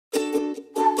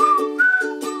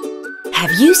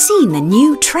Have you seen the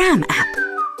new Tram app?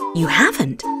 You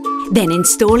haven't? Then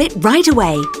install it right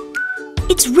away.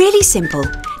 It's really simple.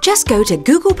 Just go to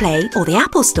Google Play or the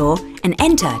Apple Store and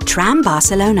enter Tram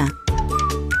Barcelona.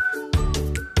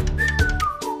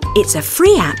 It's a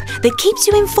free app that keeps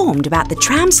you informed about the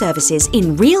tram services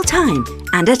in real time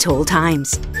and at all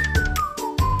times.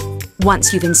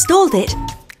 Once you've installed it,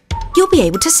 you'll be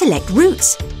able to select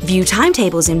routes, view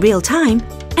timetables in real time,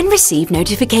 and receive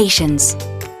notifications.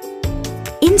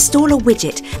 Install a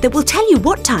widget that will tell you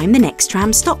what time the next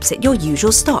tram stops at your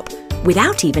usual stop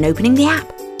without even opening the app.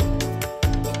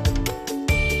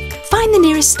 Find the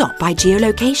nearest stop by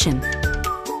geolocation.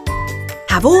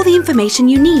 Have all the information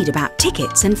you need about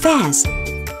tickets and fares.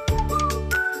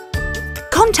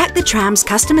 Contact the tram's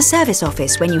customer service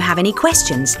office when you have any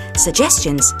questions,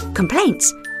 suggestions,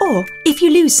 complaints, or if you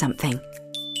lose something.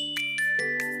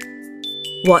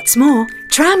 What's more,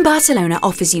 Tram Barcelona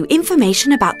offers you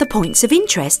information about the points of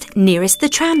interest nearest the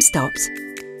tram stops.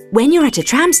 When you're at a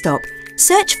tram stop,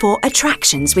 search for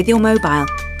attractions with your mobile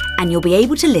and you'll be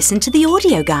able to listen to the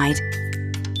audio guide.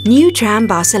 New Tram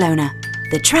Barcelona,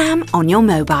 the tram on your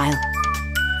mobile.